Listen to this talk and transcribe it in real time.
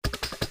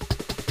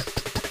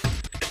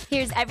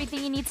Here's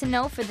everything you need to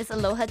know for this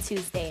Aloha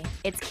Tuesday.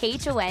 It's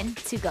KHON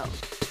to go.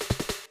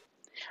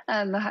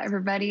 Aloha,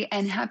 everybody,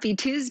 and happy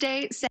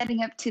Tuesday.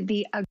 Setting up to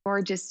be a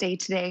gorgeous day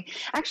today.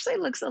 Actually,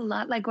 it looks a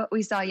lot like what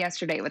we saw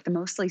yesterday with the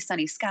mostly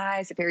sunny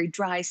skies, a very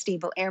dry,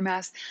 stable air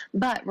mass.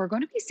 But we're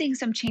going to be seeing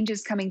some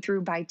changes coming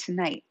through by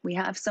tonight. We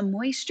have some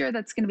moisture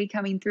that's going to be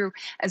coming through,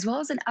 as well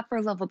as an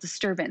upper level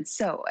disturbance.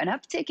 So, an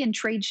uptick in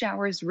trade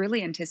showers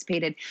really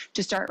anticipated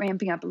to start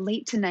ramping up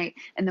late tonight,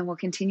 and then we'll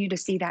continue to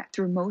see that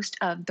through most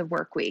of the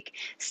work week.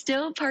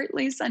 Still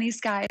partly sunny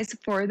skies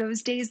for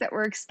those days that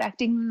we're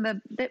expecting the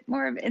bit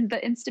more of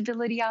the instability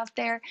out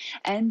there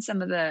and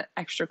some of the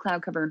extra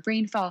cloud cover and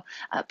rainfall.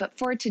 But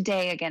for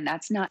today, again,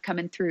 that's not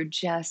coming through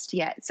just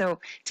yet. So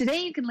today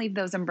you can leave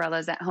those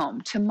umbrellas at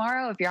home.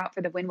 Tomorrow, if you're out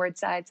for the windward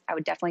sides, I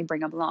would definitely bring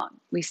them along.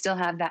 We still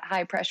have that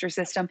high pressure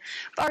system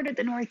far to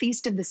the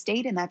northeast of the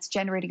state, and that's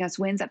generating us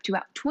winds up to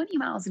about 20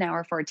 miles an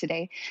hour for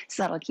today.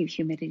 So that'll keep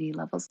humidity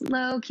levels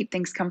low, keep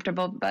things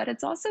comfortable, but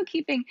it's also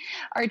keeping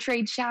our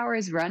trade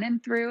showers running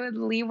through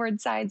the leeward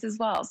sides as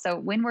well. So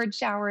windward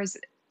side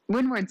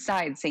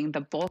seeing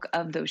the bulk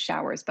of those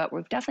showers, but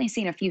we've definitely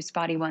seen a few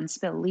spotty ones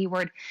spill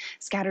leeward,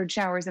 scattered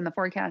showers in the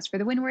forecast for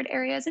the windward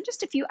areas, and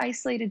just a few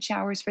isolated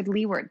showers for the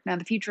leeward. Now,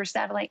 the future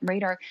satellite and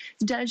radar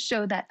does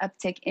show that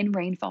uptick in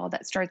rainfall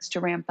that starts to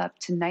ramp up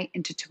tonight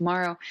into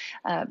tomorrow.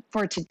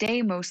 For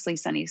today, mostly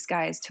sunny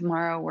skies.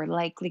 Tomorrow, we're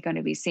likely going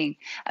to be seeing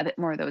a bit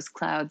more of those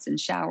clouds and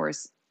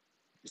showers.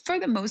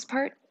 For the most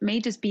part, may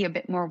just be a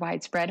bit more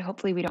widespread.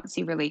 Hopefully we don't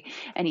see really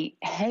any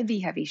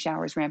heavy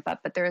showers ramp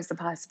up, but there is the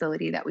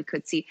possibility that we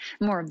could see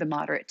more of the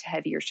moderate to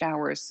heavier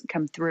showers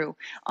come through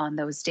on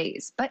those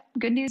days. But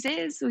good news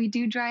is we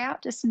do dry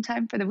out just in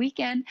time for the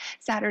weekend.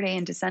 Saturday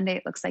into Sunday,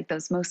 it looks like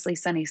those mostly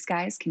sunny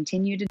skies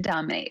continue to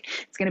dominate.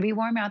 It's going to be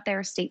warm out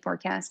there. State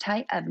forecast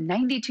high of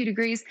 92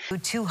 degrees.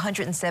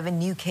 207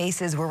 new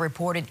cases were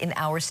reported in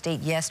our state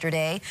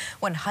yesterday.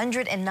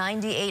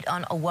 198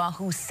 on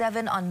Oahu,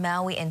 7 on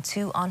Maui, and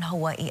 2 on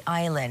Hawaii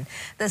Island.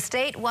 The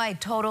statewide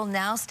total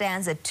now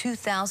stands at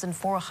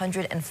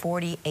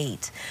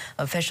 2,448.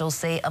 Officials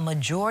say a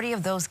majority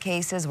of those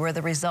cases were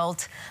the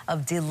result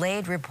of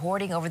delayed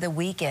reporting over the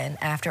weekend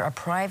after a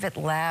private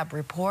lab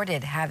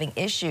reported having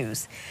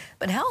issues.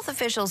 But health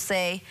officials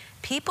say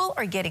people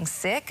are getting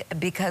sick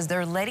because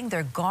they're letting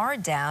their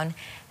guard down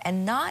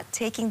and not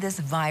taking this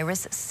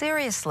virus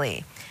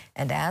seriously.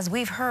 And as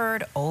we've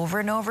heard over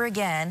and over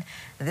again,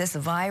 this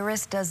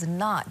virus does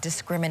not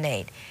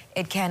discriminate.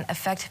 It can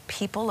affect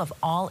people of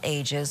all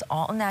ages,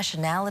 all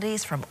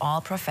nationalities, from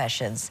all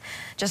professions.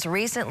 Just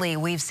recently,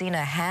 we've seen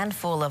a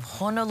handful of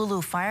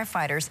Honolulu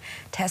firefighters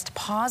test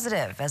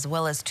positive, as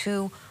well as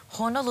 2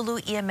 Honolulu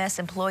EMS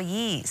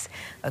employees.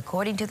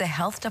 According to the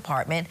health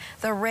department,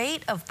 the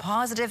rate of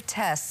positive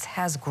tests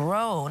has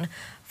grown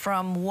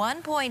from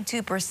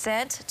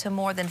 1.2% to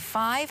more than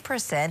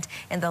 5%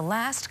 in the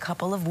last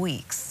couple of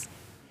weeks.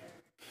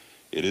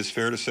 It is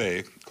fair to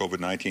say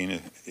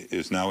COVID-19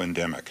 is now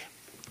endemic.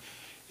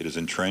 It is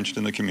entrenched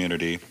in the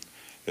community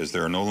as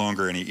there are no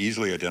longer any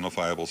easily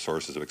identifiable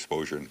sources of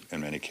exposure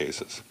in many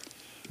cases.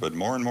 But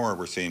more and more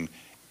we're seeing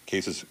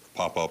cases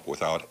pop up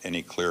without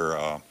any clear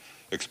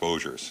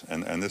exposures.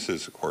 And this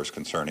is, of course,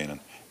 concerning and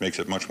makes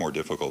it much more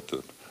difficult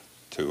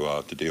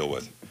to deal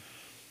with.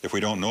 If we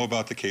don't know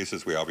about the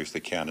cases, we obviously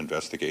can't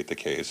investigate the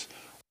case.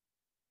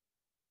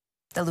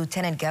 The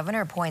lieutenant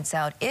governor points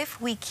out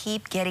if we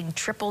keep getting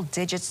triple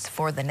digits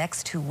for the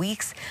next 2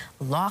 weeks,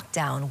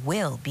 lockdown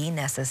will be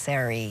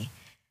necessary.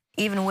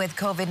 Even with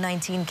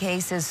COVID-19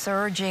 cases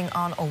surging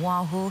on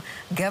Oahu,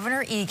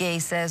 Governor Ige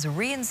says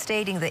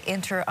reinstating the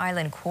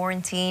inter-island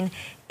quarantine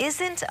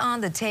isn't on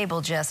the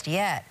table just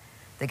yet.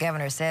 The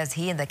governor says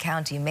he and the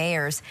county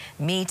mayors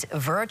meet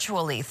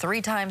virtually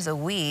 3 times a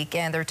week,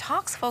 and their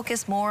talks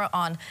focus more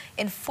on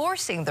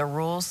enforcing the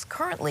rules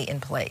currently in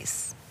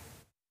place.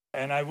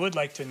 And I would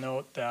like to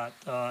note that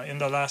in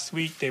the last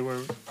week, there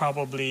were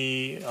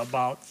probably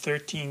about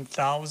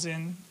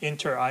 13,000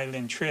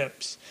 inter-island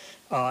trips.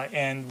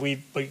 And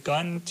we've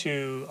begun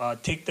to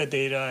take the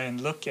data and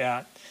look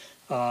at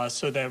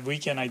so that we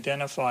can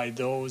identify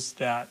those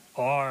that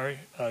are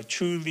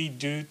truly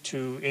due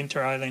to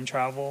inter-island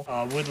travel.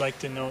 I would like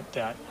to note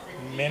that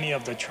many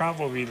of the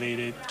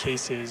travel-related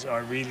cases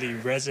are really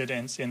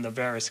residents in the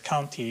various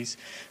counties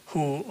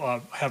who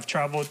have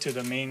traveled to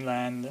the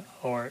mainland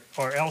or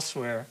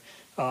elsewhere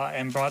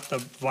and brought the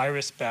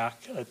virus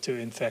back to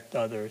infect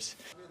others.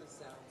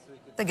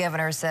 The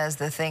governor says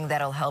the thing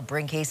that'll help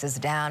bring cases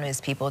down is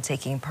people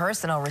taking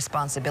personal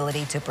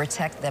responsibility to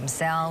protect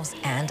themselves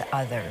and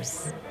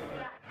others.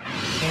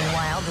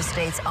 Meanwhile, the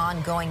state's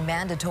ongoing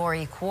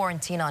mandatory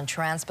quarantine on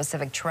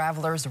trans-Pacific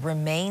travelers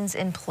remains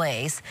in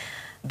place,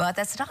 but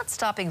that's not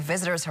stopping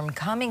visitors from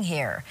coming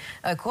here.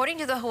 According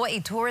to the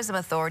Hawaii Tourism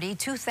Authority,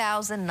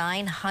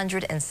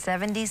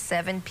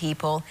 2,977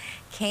 people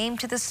came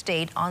to the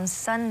state on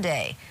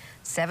Sunday.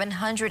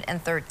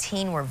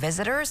 713 were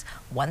visitors,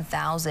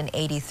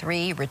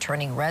 1,083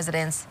 returning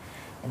residents,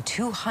 and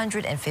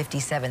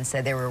 257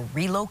 said they were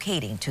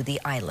relocating to the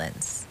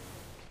islands.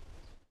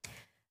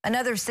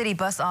 Another city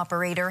bus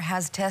operator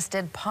has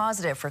tested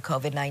positive for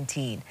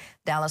COVID-19.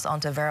 Dallas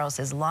Ontiveros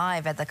is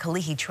live at the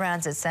Kalihi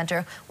Transit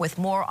Center with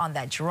more on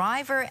that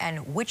driver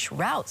and which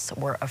routes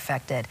were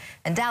affected.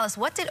 And Dallas,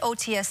 what did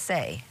OTS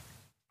say?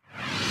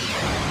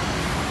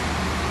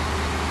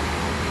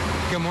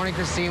 Good morning,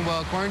 Christine.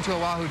 Well, according to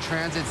Oahu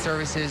Transit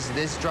Services,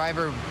 this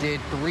driver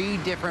did 3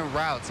 different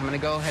routes. I'm going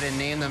to go ahead and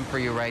name them for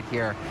you right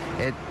here.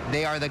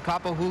 They are the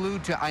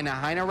Kapahulu to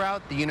Ainahaina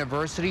route, the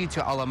University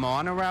to Ala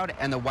Moana route,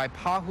 and the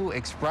Waipahu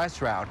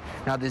Express route.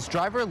 Now, this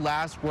driver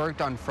last worked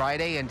on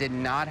Friday and did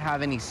not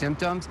have any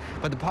symptoms,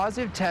 but the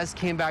positive test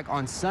came back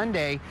on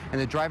Sunday,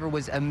 and the driver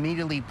was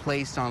immediately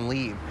placed on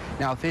leave.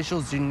 Now,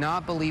 officials do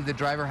not believe the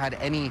driver had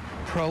any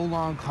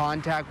prolonged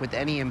contact with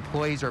any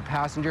employees or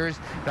passengers,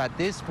 but at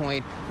this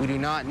point, we do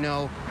not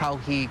know how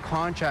he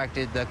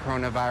contracted the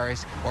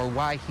coronavirus or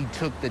why he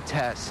took the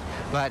test.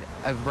 But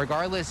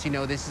regardless, you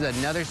know, this is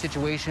another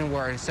situation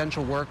where an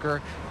essential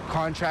worker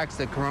contracts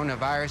the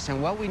coronavirus,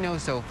 and what we know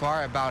so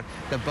far about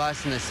the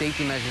bus and the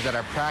safety measures that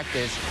are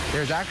practiced,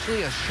 there's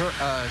actually a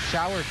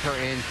shower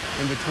curtain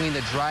in between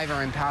the driver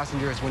and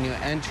passengers when you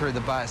enter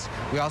the bus.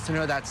 We also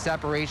know that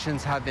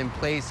separations have been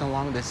placed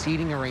along the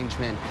seating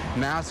arrangement.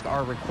 Masks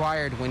are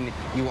required when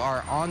you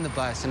are on the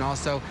bus, and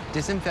also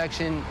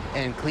disinfection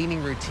and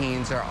cleaning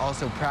routines are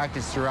also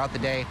practiced throughout the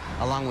day,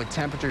 along with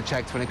temperature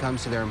checks when it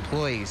comes to their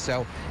employees.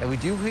 So if we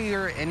do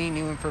hear any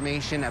new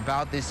information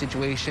about this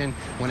situation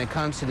when it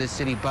comes to the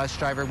city bus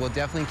driver, we'll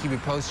definitely keep you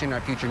posted in our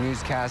future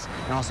newscasts,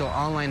 and also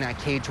online at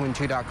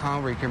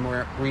KH22.com, where you can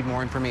read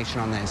more information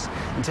on this.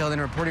 Until then,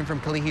 reporting from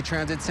Kalihi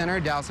Transit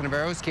Center, Dallas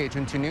Ontiveros,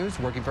 KH22 News,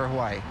 working for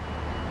Hawaii.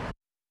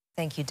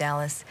 Thank you,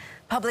 Dallas.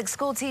 Public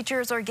school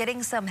teachers are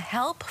getting some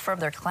help from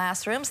their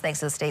classrooms thanks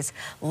to the state's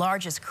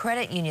largest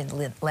credit union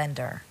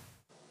lender.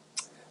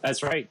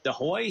 That's right. The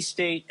Hawaii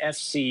State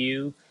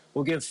FCU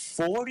will give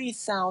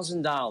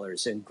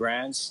 $40,000 in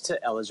grants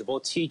to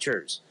eligible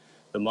teachers.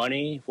 The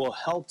money will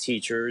help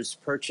teachers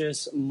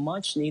purchase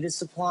much-needed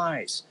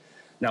supplies.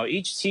 Now,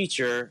 each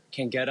teacher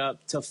can get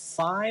up to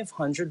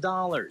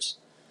 $500.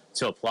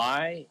 To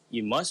apply,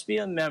 you must be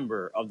a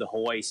member of the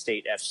Hawaii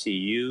State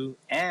FCU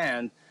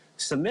and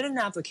submit an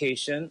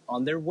application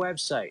on their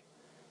website.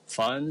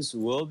 Funds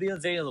will be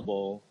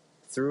available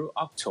through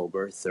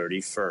October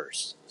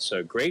 31st. So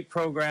a great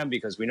program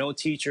because we know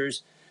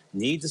teachers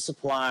need the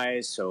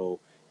supplies. So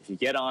if you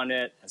get on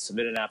it and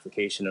submit an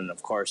application, and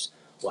of course,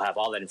 we'll have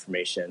all that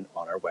information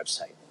on our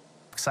website.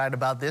 Excited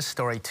about this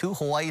story. 2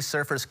 Hawaii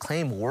surfers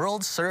claim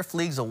World Surf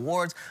League's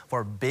awards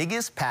for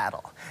biggest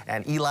paddle.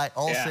 And Eli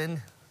Olsen. Yeah.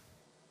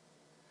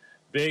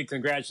 Big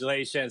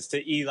congratulations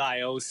to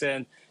Eli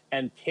Olsen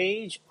and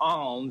Paige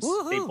Alms.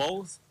 They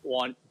both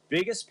won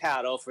biggest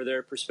paddle for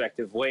their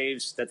respective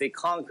waves that they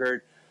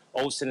conquered.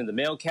 Olsen in the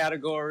male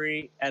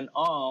category and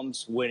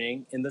Alms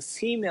winning in the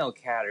female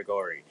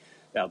category.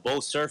 Now,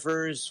 both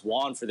surfers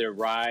won for their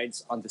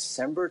rides on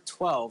December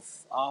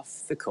 12th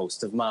off the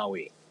coast of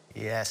Maui.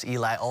 Yes,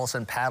 Eli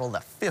Olsen paddled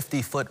a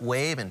 50-foot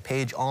wave and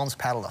Paige Alms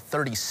paddled a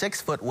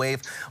 36-foot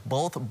wave,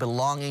 both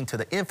belonging to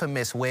the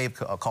infamous wave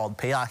called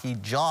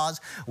Peahi Jaws,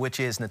 which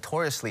is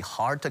notoriously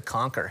hard to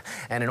conquer.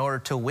 And in order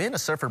to win, a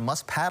surfer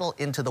must paddle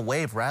into the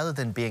wave rather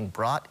than being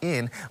brought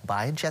in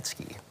by a jet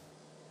ski.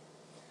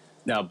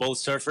 Now, both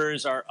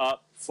surfers are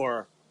up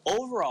for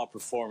overall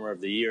performer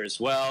of the year as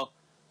well,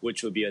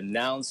 which will be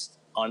announced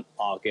on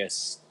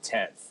August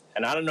 10th.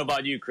 And I don't know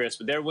about you, Chris,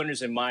 but they're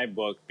winners in my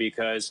book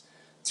because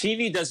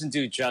TV doesn't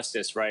do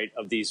justice, right,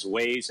 of these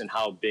waves and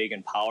how big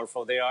and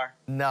powerful they are.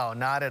 No,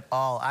 not at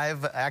all.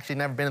 I've actually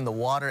never been in the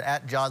water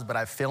at Jaws, but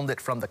I filmed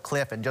it from the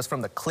cliff, and just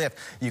from the cliff,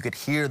 you could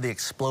hear the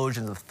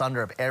explosions, the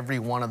thunder of every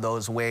one of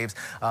those waves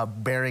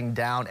bearing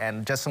down.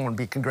 And just someone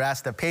be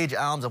congrats to Paige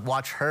Alms. I've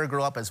watched her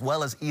grow up, as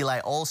well as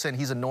Eli Olsen.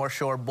 He's a North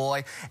Shore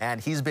boy,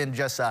 and he's been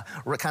just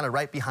kind of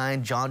right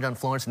behind John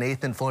Florence,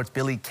 Nathan Florence,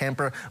 Billy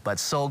Kemper, but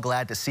so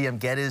glad to see him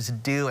get his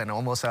due and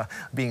almost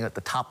being at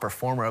the top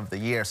performer of the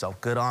year. So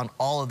good on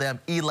all of them.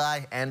 Eli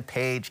and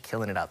Paige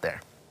killing it out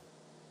there.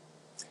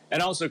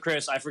 And also,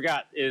 Chris, I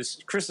forgot,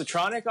 is Chris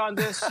Latronic on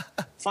this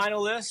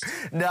final list?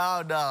 No,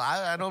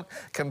 I don't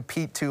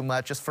compete too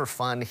much, just for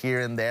fun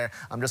here and there.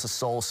 I'm just a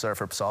soul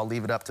surfer, so I'll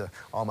leave it up to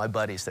all my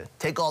buddies to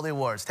take all the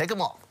awards. Take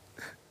them all.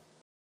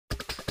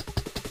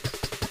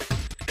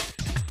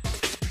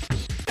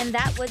 And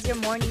that was your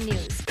morning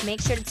news.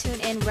 Make sure to tune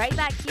in right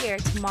back here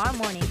tomorrow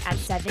morning at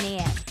 7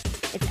 a.m.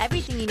 It's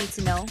everything you need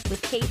to know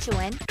with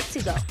KHON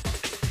to go.